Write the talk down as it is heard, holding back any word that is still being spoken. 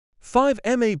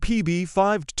5-MAPB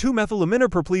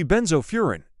 5-2-methylaminoprolyl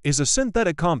benzofuran is a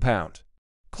synthetic compound,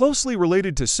 closely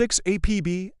related to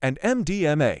 6-APB and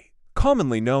MDMA,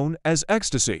 commonly known as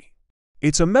ecstasy.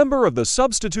 It's a member of the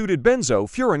substituted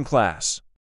benzofuran class.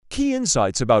 Key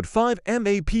insights about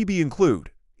 5-MAPB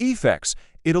include effects.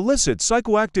 It elicits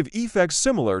psychoactive effects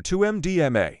similar to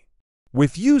MDMA,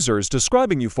 with users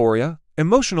describing euphoria,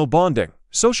 emotional bonding,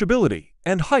 sociability,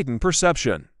 and heightened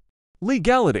perception.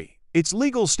 Legality. Its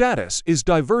legal status is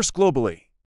diverse globally.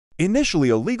 Initially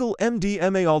a legal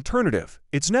MDMA alternative,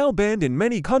 it's now banned in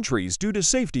many countries due to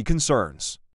safety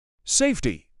concerns.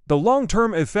 Safety. The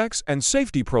long-term effects and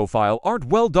safety profile aren't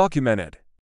well documented.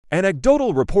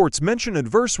 Anecdotal reports mention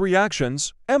adverse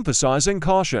reactions, emphasizing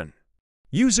caution.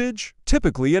 Usage.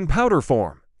 Typically in powder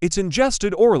form, it's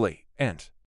ingested orally and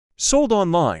sold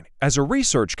online as a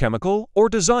research chemical or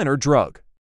designer drug.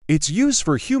 Its use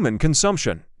for human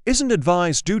consumption isn't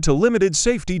advised due to limited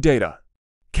safety data.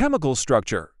 Chemical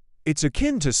structure. It's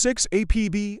akin to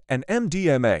 6-APB and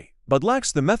MDMA, but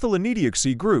lacks the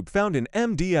methylenedioxy group found in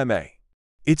MDMA.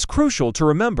 It's crucial to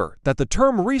remember that the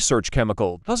term research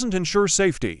chemical doesn't ensure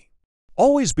safety.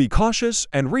 Always be cautious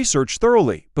and research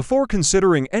thoroughly before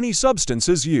considering any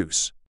substance's use.